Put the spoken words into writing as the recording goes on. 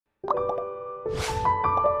Do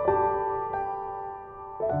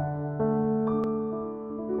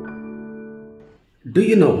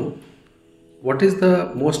you know what is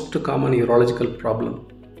the most common urological problem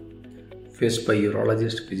faced by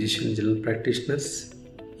urologists, physicians, general practitioners?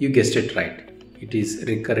 You guessed it right. It is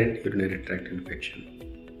recurrent urinary tract infection.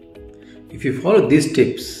 If you follow these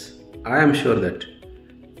tips, I am sure that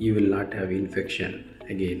you will not have infection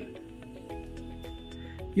again.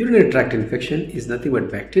 Urinary tract infection is nothing but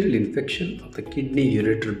bacterial infection of the kidney,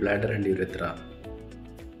 ureter, bladder and urethra.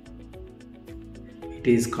 It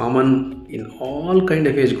is common in all kind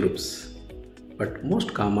of age groups, but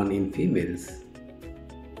most common in females.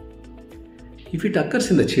 If it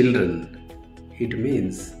occurs in the children, it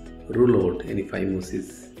means rule out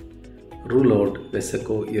epiphimosis, rule out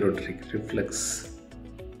vesico-ureteric reflux.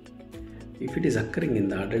 If it is occurring in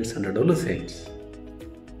the adults and adolescents,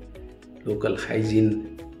 local hygiene,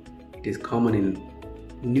 it is common in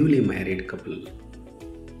newly married couple.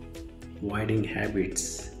 Voiding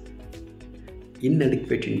habits,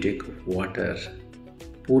 inadequate intake of water,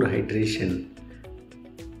 poor hydration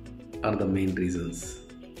are the main reasons.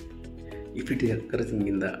 If it is occurring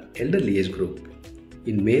in the elderly age group,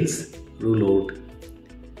 in males, rule out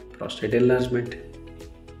prostate enlargement.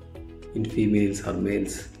 In females or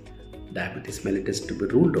males, diabetes mellitus to be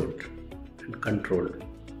ruled out and controlled.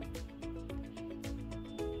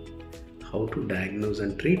 How to diagnose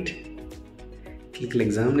and treat? Clinical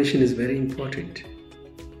examination is very important.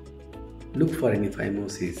 Look for any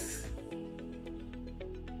phimosis.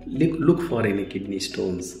 Look for any kidney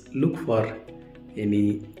stones. Look for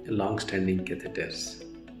any long-standing catheters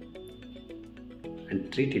and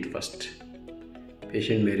treat it first.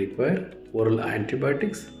 Patient may require oral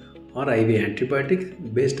antibiotics or IV antibiotics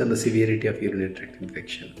based on the severity of urinary tract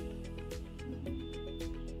infection.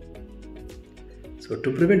 So to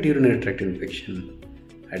prevent urinary tract infection,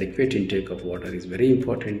 adequate intake of water is very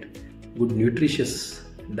important. Good nutritious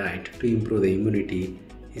diet to improve the immunity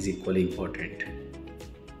is equally important.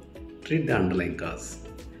 Treat the underlying cause.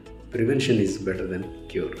 Prevention is better than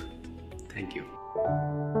cure. Thank you.